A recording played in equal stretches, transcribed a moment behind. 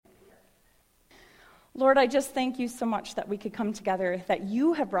Lord, I just thank you so much that we could come together, that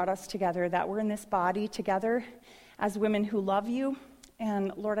you have brought us together, that we're in this body together as women who love you.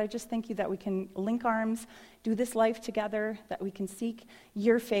 And Lord, I just thank you that we can link arms, do this life together, that we can seek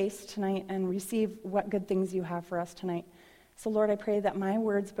your face tonight and receive what good things you have for us tonight. So Lord, I pray that my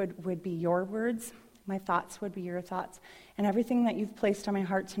words would be your words, my thoughts would be your thoughts, and everything that you've placed on my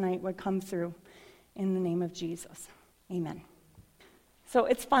heart tonight would come through in the name of Jesus. Amen. So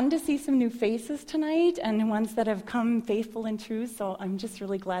it's fun to see some new faces tonight and ones that have come faithful and true, so I'm just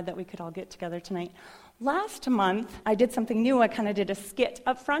really glad that we could all get together tonight. Last month, I did something new. I kind of did a skit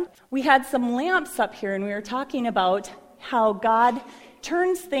up front. We had some lamps up here, and we were talking about how God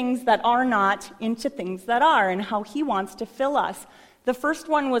turns things that are not into things that are, and how he wants to fill us. The first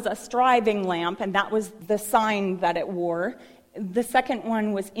one was a striving lamp, and that was the sign that it wore. The second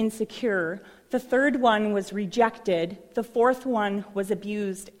one was insecure. The third one was rejected. The fourth one was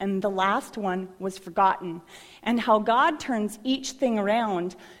abused. And the last one was forgotten. And how God turns each thing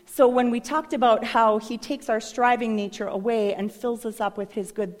around. So when we talked about how he takes our striving nature away and fills us up with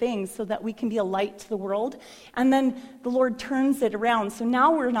his good things so that we can be a light to the world, and then the Lord turns it around. So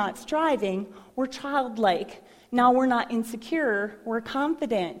now we're not striving, we're childlike. Now we're not insecure, we're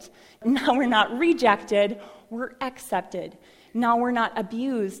confident. Now we're not rejected, we're accepted. Now we're not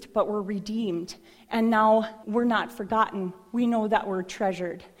abused, but we're redeemed. And now we're not forgotten. We know that we're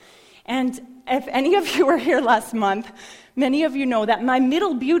treasured. And if any of you were here last month, many of you know that my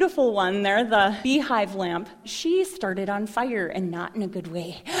middle beautiful one there, the beehive lamp, she started on fire, and not in a good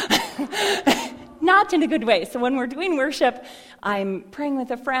way. Not in a good way. So when we're doing worship, I'm praying with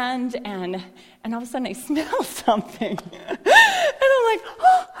a friend, and all of a sudden I smell something. And I'm like,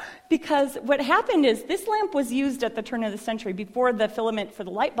 oh, because what happened is this lamp was used at the turn of the century before the filament for the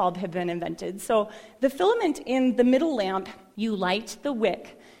light bulb had been invented. So the filament in the middle lamp, you light the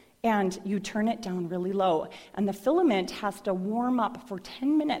wick, and you turn it down really low. And the filament has to warm up for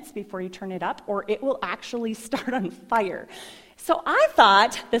 10 minutes before you turn it up, or it will actually start on fire. So I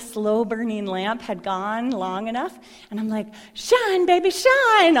thought the slow-burning lamp had gone long enough, and I'm like, shine, baby,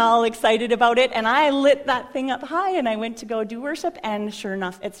 shine, all excited about it. And I lit that thing up high, and I went to go do worship, and sure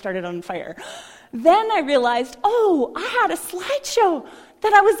enough, it started on fire. Then I realized, I had a slideshow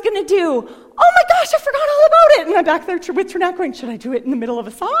that I was going to do. Oh my gosh, I forgot all about it. And I'm back there with Trinette going, should I do it in the middle of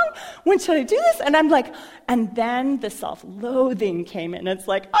a song? When should I do this? And I'm like, and then the self-loathing came in. It's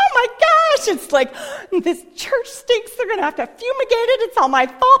like, oh my gosh, it's like, this church stinks. They're going to have to fumigate it. It's all my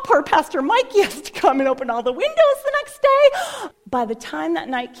fault. Poor Pastor Mikey has to come and open all the windows the next day. By the time that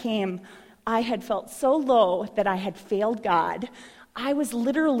night came, I had felt so low that I had failed God. I was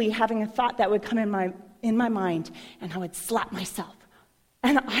literally having a thought that would come in my mind, and I would slap myself.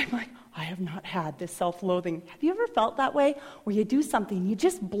 And I'm like, I have not had this self-loathing. Have you ever felt that way? Where you do something, you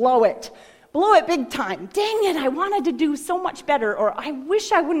just blow it big time. Dang it, I wanted to do so much better, or I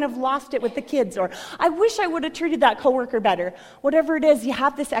wish I wouldn't have lost it with the kids, or I wish I would have treated that coworker better. Whatever it is, you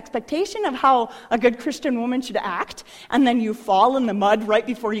have this expectation of how a good Christian woman should act, and then you fall in the mud right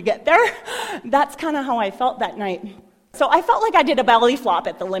before you get there. That's kind of how I felt that night. So I felt like I did a belly flop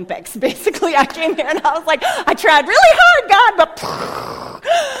at the Olympics. Basically, I came here and I was like, I tried really hard, God,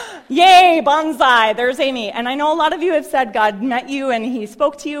 but yay, bonsai, there's Amy. And I know a lot of you have said God met you and he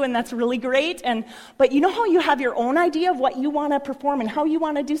spoke to you, and that's really great. But you know how you have your own idea of what you want to perform and how you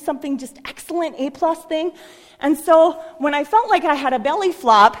want to do something just excellent, A+ thing? And so when I felt like I had a belly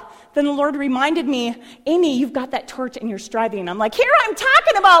flop, then the Lord reminded me, Amy, you've got that torch and you're striving. I'm like, here I'm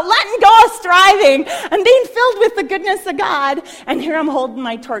talking about letting go of striving and being filled with the goodness of God. And here I'm holding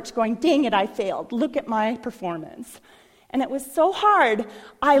my torch going, dang it, I failed. Look at my performance. And it was so hard,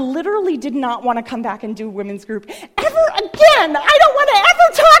 I literally did not want to come back and do women's group ever again. I don't want to ever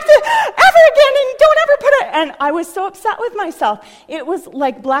talk to ever again, and don't ever put it. And I was so upset with myself. It was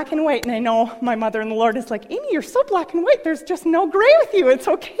like black and white. And I know my mother in the Lord is like, Amy, you're so black and white. There's just no gray with you. It's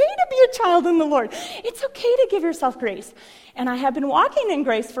okay to be a child in the Lord. It's okay to give yourself grace. And I have been walking in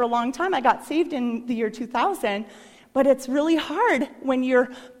grace for a long time. I got saved in the year 2000. But it's really hard when you're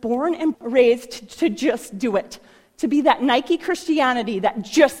born and raised to just do it. To be that Nike Christianity that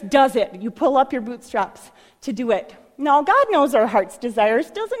just does it. You pull up your bootstraps to do it. No, God knows our heart's desires,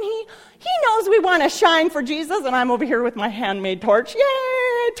 doesn't he? He knows we want to shine for Jesus, and I'm over here with my handmade torch. Yay,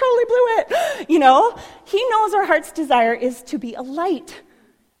 I totally blew it. You know, he knows our heart's desire is to be a light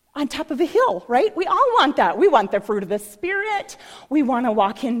on top of a hill, right? We all want that. We want the fruit of the Spirit. We want to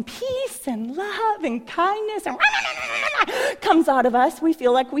walk in peace and love and kindness, and comes out of us. We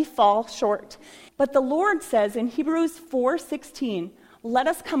feel like we fall short. But the Lord says in Hebrews 4:16, let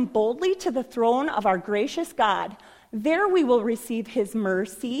us come boldly to the throne of our gracious God, There we will receive his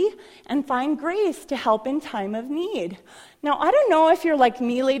mercy and find grace to help in time of need. Now, I don't know if you're like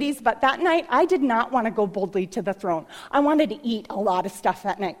me, ladies, but that night I did not want to go boldly to the throne. I wanted to eat a lot of stuff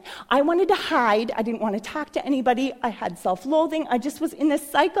that night. I wanted to hide. I didn't want to talk to anybody. I had self-loathing. I just was in this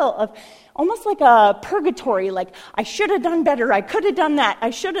cycle of almost like a purgatory, like I should have done better. I could have done that.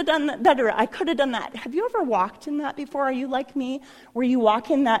 I should have done better. I could have done that. Have you ever walked in that before? Are you like me, where you walk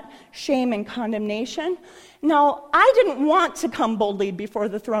in that shame and condemnation? Now, I didn't want to come boldly before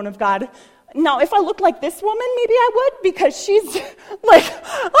the throne of God. Now, if I looked like this woman, maybe I would, because she's like,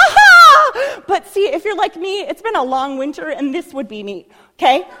 aha! But see, if you're like me, it's been a long winter, and this would be me,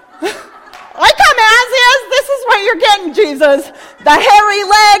 okay? I come as is. This is what you're getting, Jesus. The hairy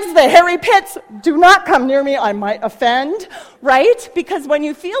legs, the hairy pits, do not come near me. I might offend, right? Because when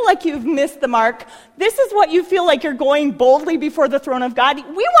you feel like you've missed the mark, this is what you feel like you're going boldly before the throne of God. We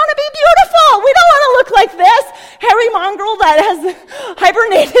want to be beautiful. We don't want to look like this hairy mongrel that has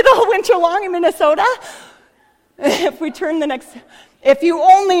hibernated all winter long in Minnesota. If you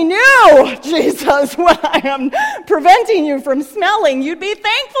only knew, Jesus, what I am preventing you from smelling, you'd be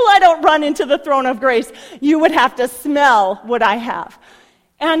thankful I don't run into the throne of grace. You would have to smell what I have.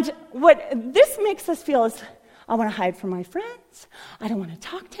 And what this makes us feel is, I want to hide from my friends. I don't want to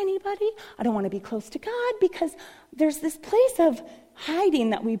talk to anybody. I don't want to be close to God, because there's this place of hiding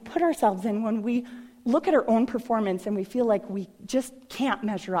that we put ourselves in when we look at our own performance and we feel like we just can't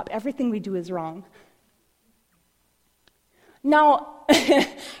measure up. Everything we do is wrong. Now,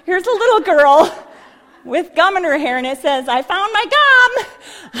 here's a little girl with gum in her hair, and it says, I found my gum.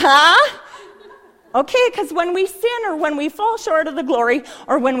 Huh? Okay, because when we sin or when we fall short of the glory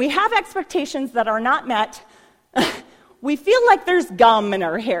or when we have expectations that are not met, we feel like there's gum in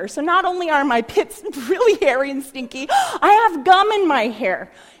our hair. So not only are my pits really hairy and stinky, I have gum in my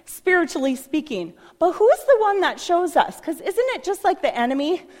hair, spiritually speaking. But who's the one that shows us? Because isn't it just like the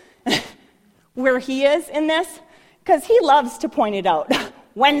enemy where he is in this? Because he loves to point it out.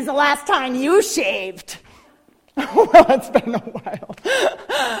 When's the last time you shaved? Well, it's been a while.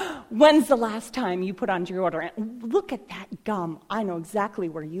 When's the last time you put on deodorant? Look at that gum. I know exactly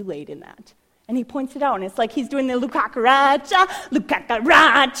where you laid in that. And he points it out, and it's like he's doing the Lukakaracha,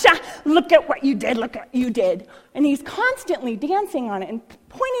 look at what you did, look at what you did. And he's constantly dancing on it and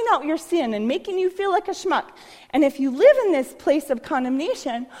pointing out your sin and making you feel like a schmuck. And if you live in this place of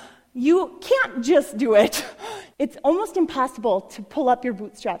condemnation, you can't just do it. It's almost impossible to pull up your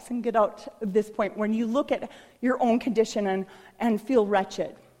bootstraps and get out at this point when you look at your own condition and feel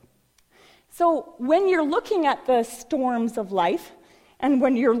wretched. So when you're looking at the storms of life, and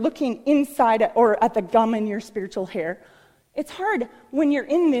when you're looking inside or at the gum in your spiritual hair, it's hard when you're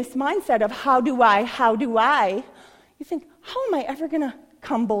in this mindset of how do I? You think, how am I ever going to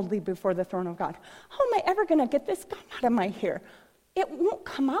come boldly before the throne of God? How am I ever going to get this gum out of my hair? It won't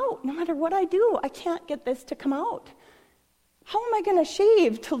come out no matter what I do. I can't get this to come out. How am I going to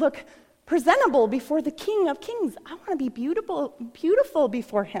shave to look presentable before the King of Kings? I want to be beautiful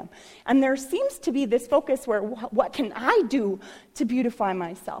before him. And there seems to be this focus where, what can I do to beautify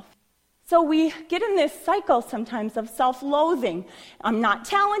myself? So we get in this cycle sometimes of self-loathing. I'm not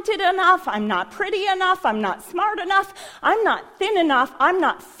talented enough. I'm not pretty enough. I'm not smart enough. I'm not thin enough. I'm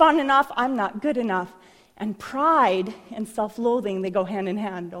not fun enough. I'm not good enough. And pride and self-loathing, they go hand in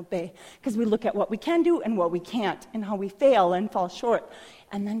hand, don't they? Because we look at what we can do and what we can't, and how we fail and fall short.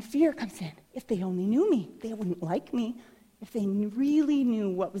 And then fear comes in. If they only knew me, they wouldn't like me. If they really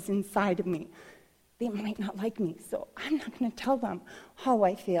knew what was inside of me, they might not like me. So I'm not going to tell them how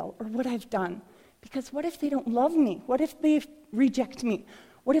I feel or what I've done. Because what if they don't love me? What if they reject me?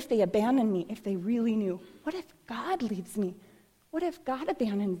 What if they abandon me if they really knew? What if God leaves me? What if God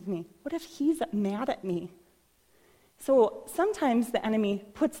abandons me? What if he's mad at me? So sometimes the enemy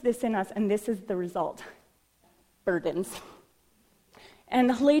puts this in us, and this is the result. Burdens.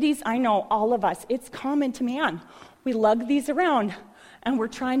 And ladies, I know all of us, it's common to man. We lug these around, and we're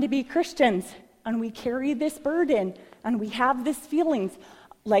trying to be Christians, and we carry this burden, and we have these feelings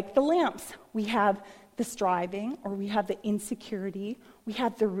like the lamps. We have the striving, or we have the insecurity. We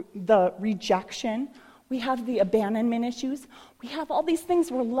have the rejection. We have the abandonment issues. We have all these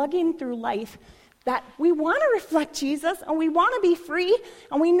things we're lugging through life that we want to reflect Jesus, and we want to be free,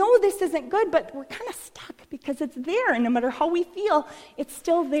 and we know this isn't good, but we're kind of stuck because it's there, and no matter how we feel, it's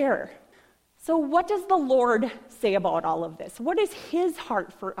still there. So what does the Lord say about all of this? What is his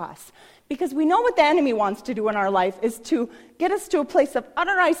heart for us? Because we know what the enemy wants to do in our life is to get us to a place of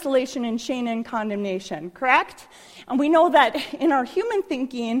utter isolation and shame and condemnation, correct? And we know that in our human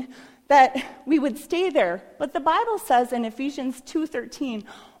thinking, that we would stay there. But the Bible says in Ephesians 2:13,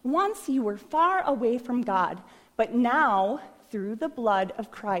 once you were far away from God, But now, through the blood of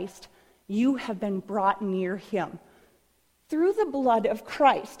Christ, you have been brought near him. Through the blood of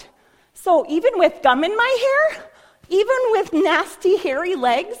Christ. So even with gum in my hair, even with nasty hairy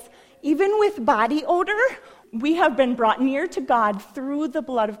legs, even with body odor, we have been brought near to God through the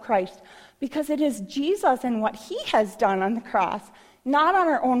blood of Christ, because it is Jesus and what he has done on the cross, not on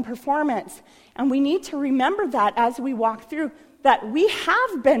our own performance. And we need to remember that as we walk through, that we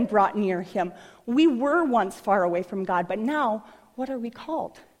have been brought near him. We were once far away from God, but now, what are we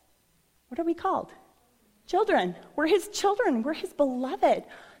called? What are we called? Children. We're his children. We're his beloved.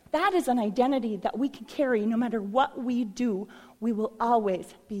 That is an identity that we can carry no matter what we do. We will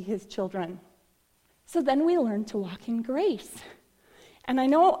always be his children. So then we learn to walk in grace. And I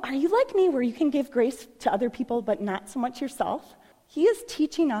know, are you like me where you can give grace to other people but not so much yourself? He is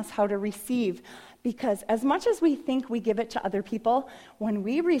teaching us how to receive, because as much as we think we give it to other people, when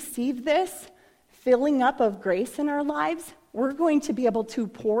we receive this filling up of grace in our lives, we're going to be able to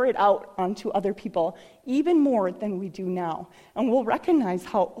pour it out onto other people even more than we do now. And we'll recognize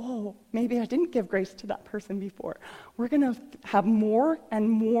how, maybe I didn't give grace to that person before. We're going to have more and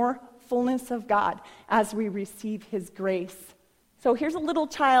more fullness of God as we receive his grace. So here's a little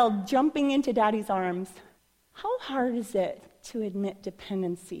child jumping into daddy's arms. How hard is it to admit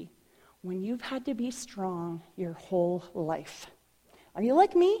dependency when you've had to be strong your whole life? Are you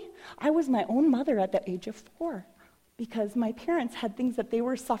like me? I was my own mother at the age of 4 because my parents had things that they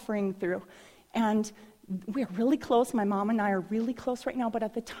were suffering through. And we're really close. My mom and I are really close right now, but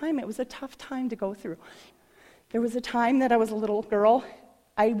at the time it was a tough time to go through. There was a time that I was a little girl.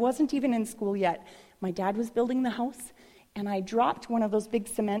 I wasn't even in school yet. My dad was building the house, and I dropped one of those big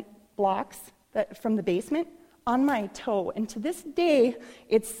cement blocks from the basement on my toe. And to this day,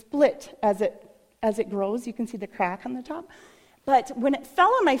 it's split as it grows. You can see the crack on the top. But when it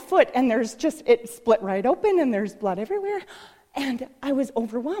fell on my foot, and it split right open, and there's blood everywhere, and I was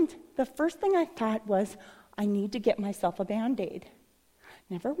overwhelmed. The first thing I thought was, I need to get myself a Band-Aid.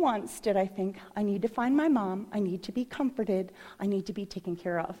 Never once did I think, I need to find my mom, I need to be comforted, I need to be taken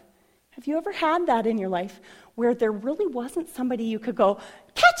care of. Have you ever had that in your life where there really wasn't somebody you could go,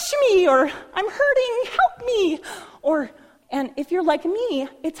 catch me, or I'm hurting, help me? And if you're like me,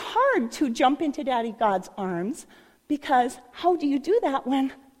 it's hard to jump into Daddy God's arms, because how do you do that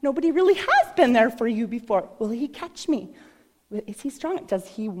when nobody really has been there for you before? Will he catch me? Is he strong? Does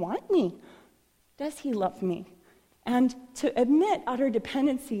he want me? Does he love me? And to admit utter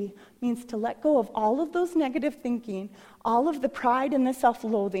dependency means to let go of all of those negative thinking, all of the pride and the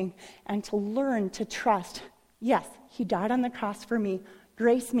self-loathing, and to learn to trust. Yes, he died on the cross for me.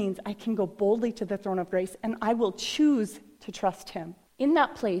 Grace means I can go boldly to the throne of grace, and I will choose to trust him. In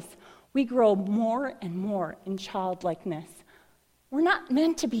that place, we grow more and more in childlikeness. We're not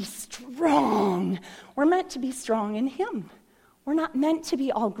meant to be strong. We're meant to be strong in him. We're not meant to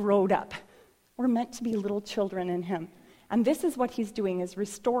be all grown up. We're meant to be little children in him. And this is what he's doing, is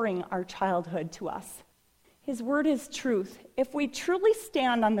restoring our childhood to us. His word is truth. If we truly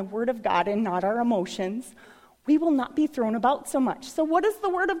stand on the word of God and not our emotions, we will not be thrown about so much. So what does the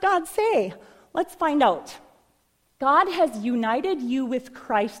word of God say? Let's find out. God has united you with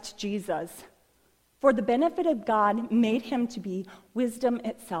Christ Jesus. For the benefit of God made him to be wisdom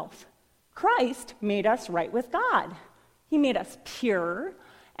itself. Christ made us right with God. He made us pure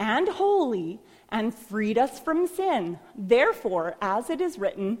and holy and freed us from sin. Therefore, as it is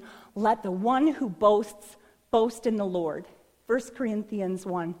written, let the one who boasts boast in the Lord. 1 Corinthians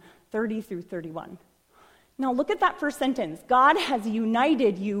 1, 30 through 31. Now look at that first sentence. God has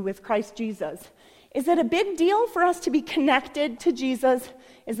united you with Christ Jesus. Is it a big deal for us to be connected to Jesus?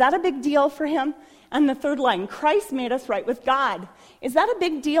 Is that a big deal for him? And the third line, Christ made us right with God. Is that a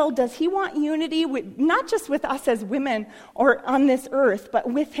big deal? Does he want unity, not just with us as women or on this earth, but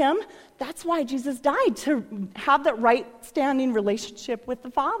with him? That's why Jesus died, to have that right standing relationship with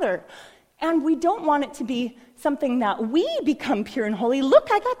the Father. And we don't want it to be something that we become pure and holy. Look,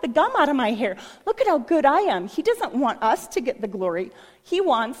 I got the gum out of my hair. Look at how good I am. He doesn't want us to get the glory. He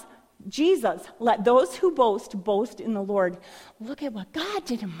wants Jesus. Let those who boast, boast in the Lord. Look at what God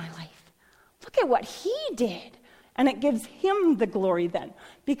did in my life. Look at what he did. And it gives him the glory then,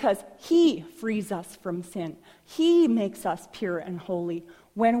 because he frees us from sin. He makes us pure and holy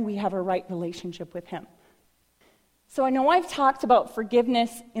when we have a right relationship with him. So I know I've talked about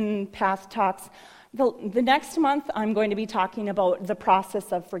forgiveness in past talks. The next month, I'm going to be talking about the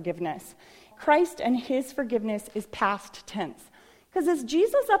process of forgiveness. Christ and his forgiveness is past tense. Because is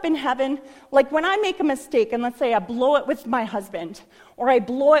Jesus up in heaven, like when I make a mistake, and let's say I blow it with my husband, or I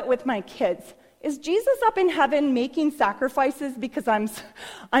blow it with my kids, is Jesus up in heaven making sacrifices because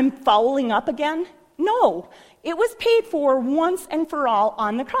I'm fouling up again? No. It was paid for once and for all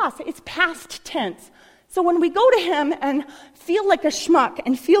on the cross. It's past tense. So when we go to him and feel like a schmuck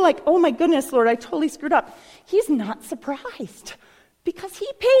and feel like, oh my goodness, Lord, I totally screwed up, he's not surprised because he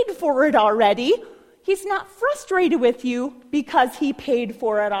paid for it already. He's not frustrated with you because he paid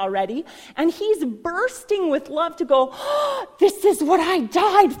for it already. And he's bursting with love to go, oh, this is what I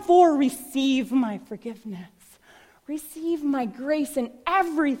died for. Receive my forgiveness. Receive my grace and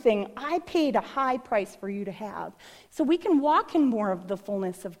everything. I paid a high price for you to have. So we can walk in more of the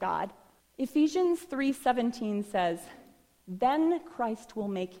fullness of God. Ephesians 3:17 says, then Christ will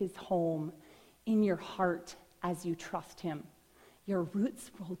make his home in your heart as you trust him. Your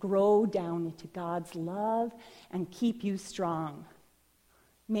roots will grow down into God's love and keep you strong.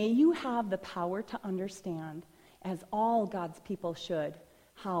 May you have the power to understand, as all God's people should,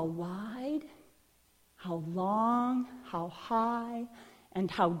 how wide, how long, how high, and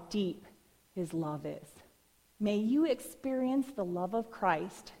how deep his love is. May you experience the love of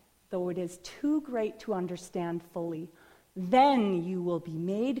Christ, though it is too great to understand fully. Then you will be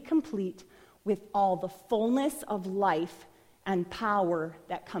made complete with all the fullness of life and power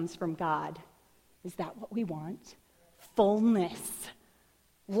that comes from God. Is that what we want? Fullness.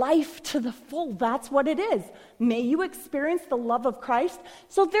 Life to the full. That's what it is. May you experience the love of Christ.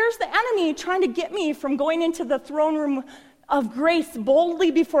 So there's the enemy trying to get me from going into the throne room of grace boldly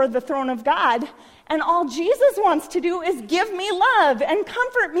before the throne of God. And all Jesus wants to do is give me love and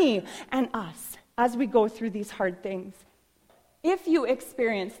comfort me and us as we go through these hard things. If you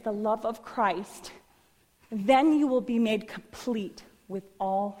experience the love of Christ, then you will be made complete with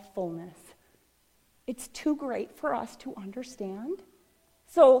all fullness. It's too great for us to understand.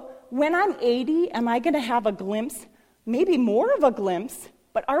 So when I'm 80, am I going to have a glimpse, maybe more of a glimpse,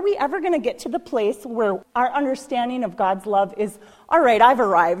 but are we ever going to get to the place where our understanding of God's love is, all right, I've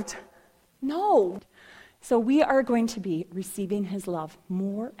arrived? No. So we are going to be receiving his love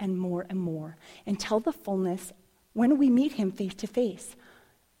more and more and more until the fullness when we meet him face to face.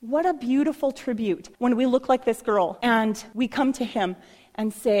 What a beautiful tribute when we look like this girl and we come to him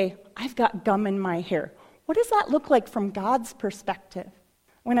and say, I've got gum in my hair. What does that look like from God's perspective?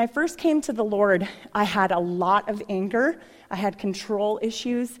 When I first came to the Lord, I had a lot of anger. I had control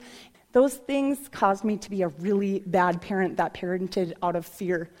issues. Those things caused me to be a really bad parent that parented out of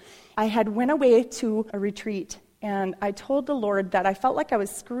fear. I had went away to a retreat, and I told the Lord that I felt like I was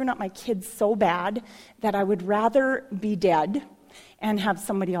screwing up my kids so bad that I would rather be dead and have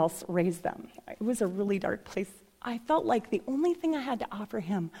somebody else raise them. It was a really dark place. I felt like the only thing I had to offer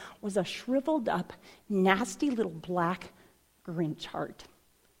him was a shriveled up, nasty little black Grinch heart.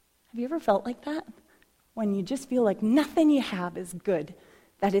 Have you ever felt like that? When you just feel like nothing you have is good,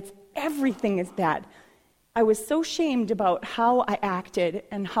 that everything is bad. I was so shamed about how I acted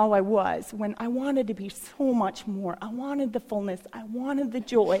and how I was when I wanted to be so much more. I wanted the fullness. I wanted the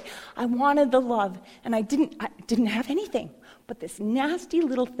joy. I wanted the love. And I didn't have anything but this nasty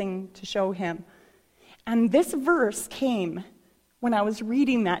little thing to show him. And this verse came when I was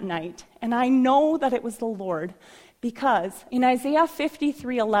reading that night. And I know that it was the Lord because in Isaiah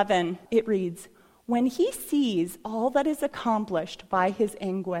 53:11, it reads, when he sees all that is accomplished by his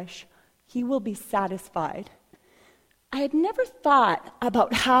anguish, he will be satisfied. I had never thought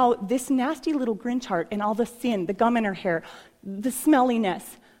about how this nasty little Grinch heart and all the sin, the gum in her hair, the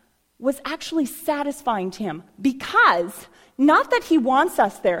smelliness, was actually satisfying to him. Because, not that he wants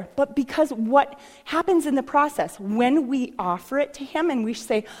us there, but because what happens in the process, when we offer it to him and we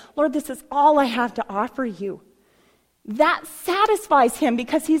say, Lord, this is all I have to offer you, that satisfies him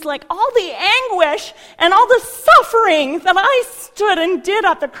because he's like, all the anguish and all the suffering that I stood and did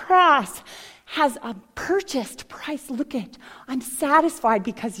at the cross has a purchased price. Look at, I'm satisfied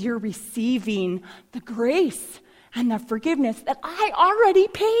because you're receiving the grace and the forgiveness that I already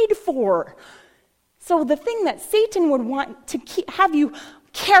paid for. So the thing that Satan would want to have you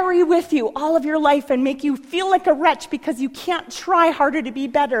carry with you all of your life and make you feel like a wretch because you can't try harder to be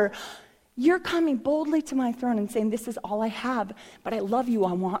better, you're coming boldly to my throne and saying, this is all I have, but I love you,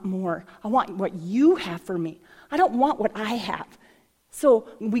 I want more. I want what you have for me. I don't want what I have. So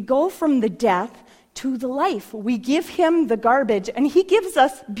we go from the death to the life. We give him the garbage, and he gives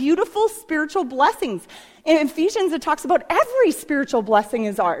us beautiful spiritual blessings. In Ephesians, it talks about every spiritual blessing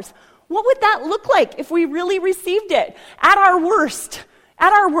is ours. What would that look like if we really received it? At our worst,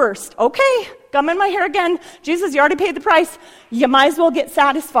 okay, gum in my hair again. Jesus, you already paid the price. You might as well get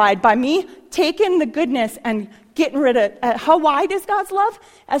satisfied by me taking the goodness and getting rid of how wide is God's love?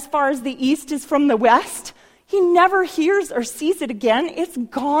 As far as the east is from the west. He never hears or sees it again. It's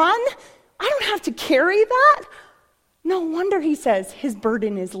gone. I don't have to carry that. No wonder he says his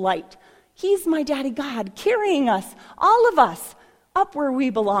burden is light. He's my daddy God, carrying us, all of us, up where we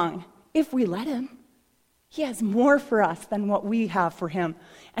belong, if we let him. He has more for us than what we have for him.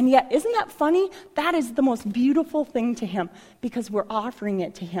 And yet, isn't that funny? That is the most beautiful thing to him, because we're offering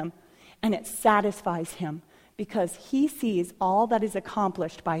it to him. And it satisfies him, because he sees all that is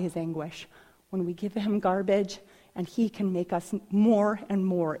accomplished by his anguish. When we give him garbage, and he can make us more and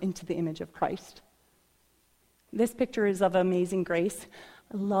more into the image of Christ. This picture is of Amazing Grace.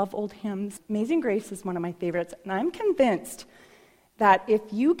 I love old hymns. Amazing Grace is one of my favorites, and I'm convinced that if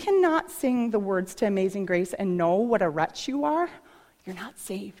you cannot sing the words to Amazing Grace and know what a wretch you are, you're not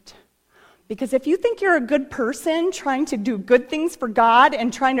saved. Because if you think you're a good person trying to do good things for God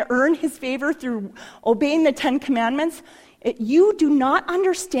and trying to earn his favor through obeying the 10 Commandments, you do not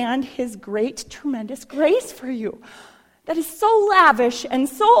understand his great, tremendous grace for you. That is so lavish and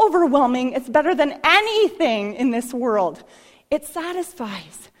so overwhelming, it's better than anything in this world. It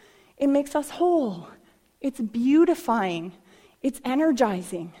satisfies. It makes us whole. It's beautifying. It's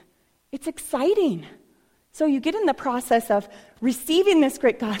energizing. It's exciting. So you get in the process of receiving this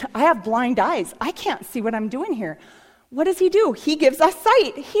great God. I have blind eyes. I can't see what I'm doing here. What does he do? He gives us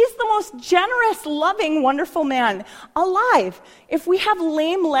sight. He's the most generous, loving, wonderful man alive. If we have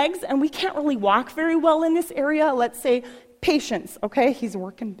lame legs and we can't really walk very well in this area, let's say patience, okay? He's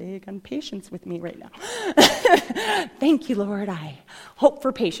working big on patience with me right now. Thank you, Lord. I hope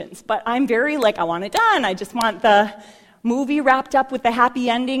for patience. But I'm very I want it done. I just want the movie wrapped up with the happy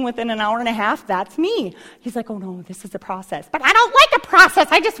ending within an hour and a half. That's me. He's like, oh no, this is a process. But I don't like a process.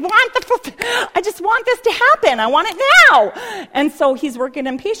 I just want this to happen. I want it now. And so he's working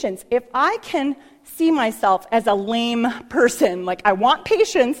in patience. If I can see myself as a lame person, I want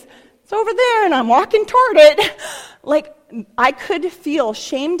patience, it's over there and I'm walking toward it, I could feel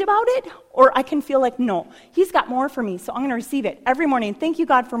shamed about it, or I can feel no, he's got more for me, so I'm going to receive it every morning. Thank you,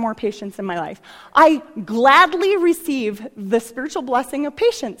 God, for more patience in my life. I gladly receive the spiritual blessing of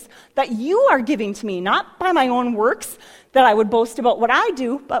patience that you are giving to me, not by my own works that I would boast about what I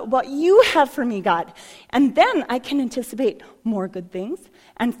do, but what you have for me, God. And then I can anticipate more good things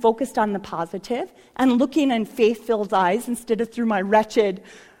and focused on the positive and looking in faith-filled eyes instead of through my wretched.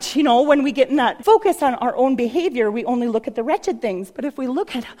 When we get in that focus on our own behavior, we only look at the wretched things. But if we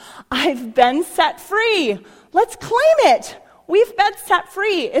look at, I've been set free, let's claim it. We've been set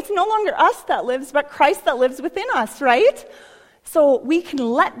free. It's no longer us that lives, but Christ that lives within us, right? So we can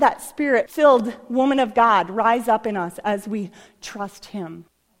let that spirit-filled woman of God rise up in us as we trust him.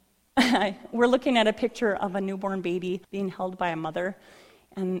 We're looking at a picture of a newborn baby being held by a mother,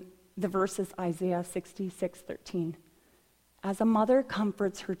 and the verse is Isaiah 66:13. As a mother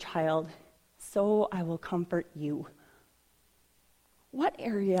comforts her child, so I will comfort you. What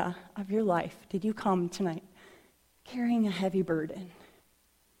area of your life did you come tonight carrying a heavy burden?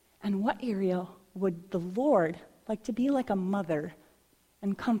 And what area would the Lord like to be like a mother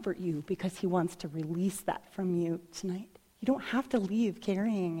and comfort you because he wants to release that from you tonight? You don't have to leave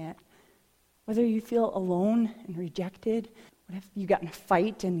carrying it. Whether you feel alone and rejected, what if you got in a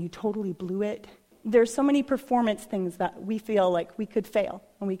fight and you totally blew it? There's so many performance things that we feel like we could fail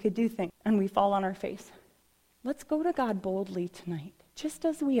and we could do things and we fall on our face. Let's go to God boldly tonight, just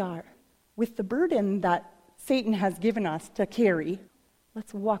as we are, with the burden that Satan has given us to carry.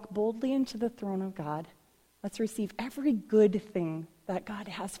 Let's walk boldly into the throne of God. Let's receive every good thing that God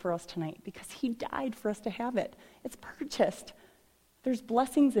has for us tonight because he died for us to have it. It's purchased. There's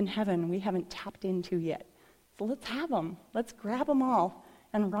blessings in heaven we haven't tapped into yet. So let's have them. Let's grab them all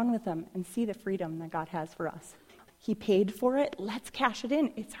and run with them and see the freedom that God has for us. He paid for it. Let's cash it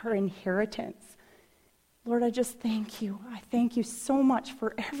in. It's our inheritance. Lord, I just thank you. I thank you so much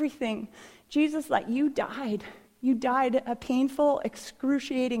for everything. Jesus, that you died. You died a painful,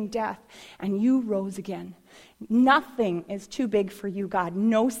 excruciating death, and you rose again. Nothing is too big for you, God.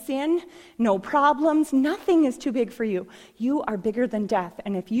 No sin, no problems, nothing is too big for you. You are bigger than death,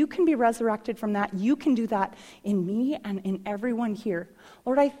 and if you can be resurrected from that, you can do that in me and in everyone here.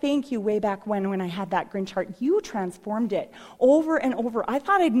 Lord, I thank you way back when I had that Grinch heart. You transformed it over and over. I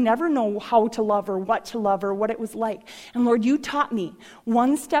thought I'd never know how to love or what it was like. And Lord, you taught me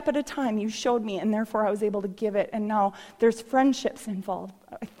one step at a time. You showed me, and therefore I was able to give it, and now there's friendships involved.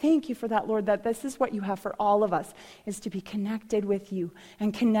 I thank you for that, Lord, that this is what you have for all of us, is to be connected with you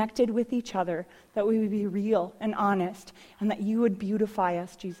and connected with each other, that we would be real and honest, and that you would beautify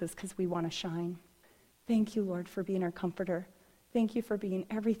us, Jesus, because we want to shine. Thank you, Lord, for being our comforter. Thank you for being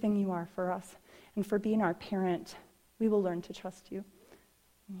everything you are for us and for being our parent. We will learn to trust you.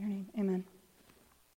 In your name, amen.